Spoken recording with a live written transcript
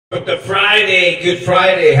But the Friday, Good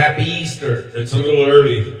Friday, Happy Easter. It's a little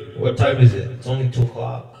early. What time is it? It's only 2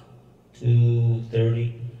 o'clock.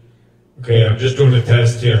 2:30. Okay, I'm just doing a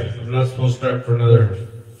test here. I'm not supposed to start for another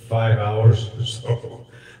 5 hours or so,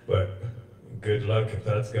 but good luck if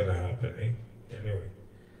that's gonna happen, eh? Anyway,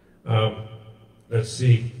 let's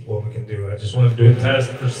see what we can do. I just want to do a test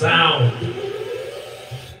for sound.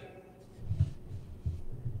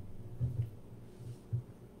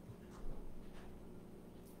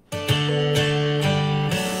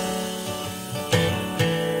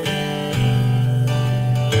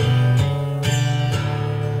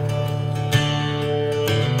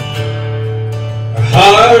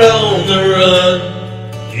 Heart on the run,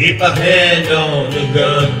 keep a hand on the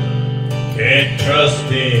gun, can't trust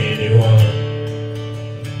anyone.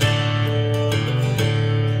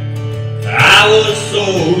 I was so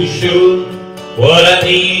sure what I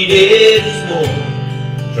needed was more,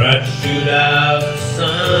 tried to shoot out the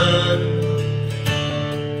sun.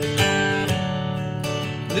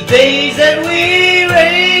 The days that we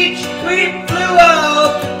raged, we flew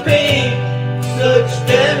off the page, such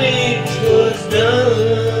damage was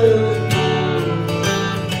done.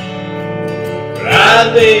 But I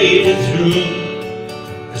made it through,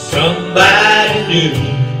 'cause somebody knew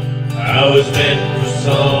I was meant for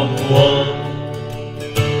someone.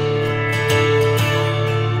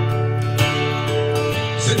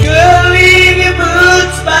 So girl, leave your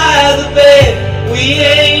boots by the bed, we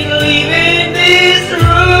ain't leaving this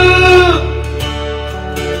room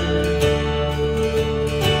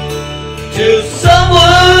till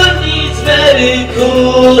someone needs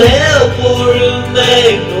medical help or a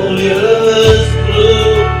magnolia's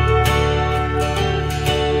bloom.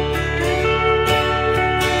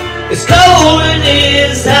 It's cold in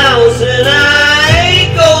his house and I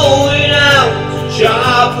ain't going out to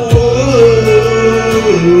chop wood.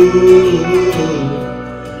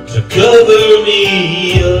 So cover me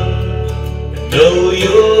up and know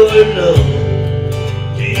you're enough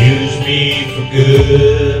to use me for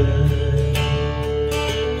good.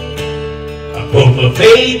 Put my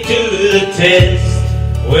faith to the test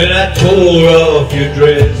when I tore off your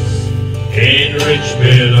dress in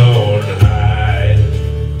Richmond on high.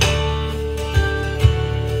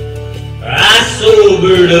 I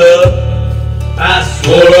sobered up, I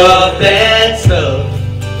swore off that stuff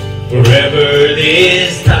forever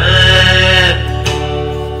this time.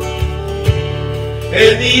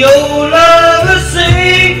 And the old lover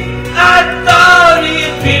sang, I thought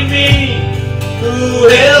it'd be me who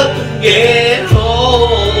helped him get home.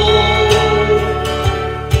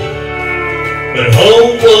 But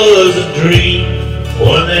home was a dream,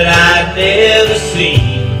 one that I'd never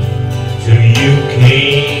seen till you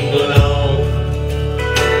came along.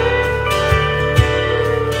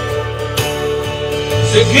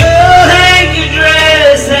 So girl, hang your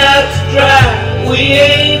dress out to dry, we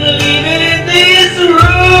ain't leaving this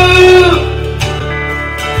room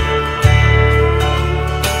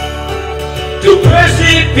till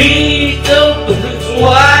Percy Pete opens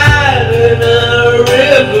wide and a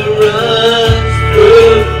river runs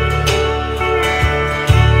through.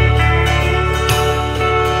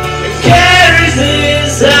 It carries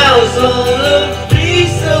his house on a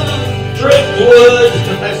piece of driftwood.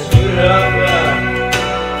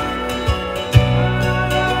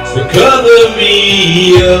 So cover me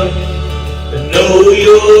up and know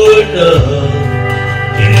you're enough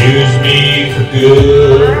to use me for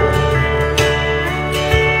good.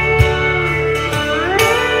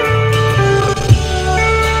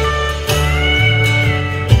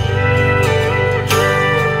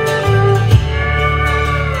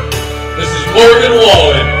 Morgan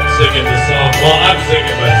Wallen singing the song. Well, I'm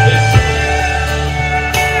singing my sister.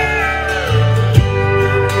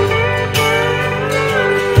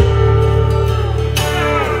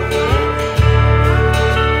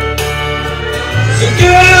 So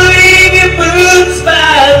girl, leave your boots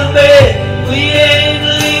by the bed, we ain't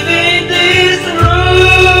leaving this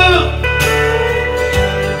room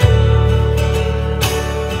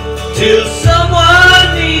till someone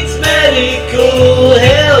needs medical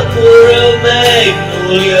help or a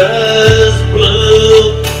magnolia's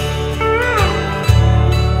bloom.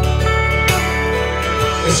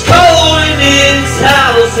 It's cold in his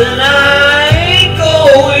house and I ain't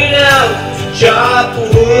going out to chop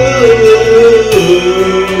wood.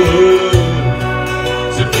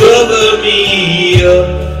 So cover me up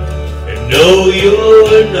and know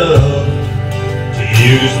you're enough to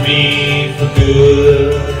use me for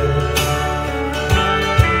good.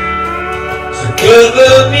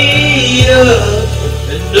 Cover me up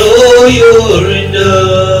and know you're enough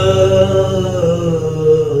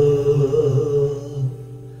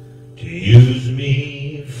to use me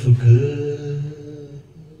for good.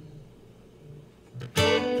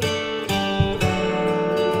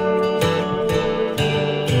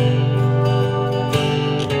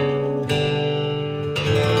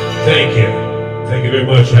 Thank you. Thank you very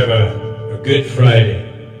much. Have a good Friday.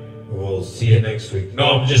 We'll see you next week.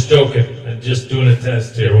 No, I'm just joking. I'm just doing a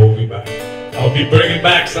test here. We'll be back. I'll be bringing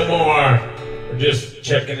back some more. We're just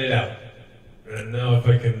checking it out. And now if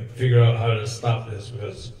I can figure out how to stop this,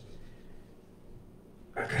 because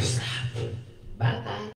I gotta stop. Bye-bye.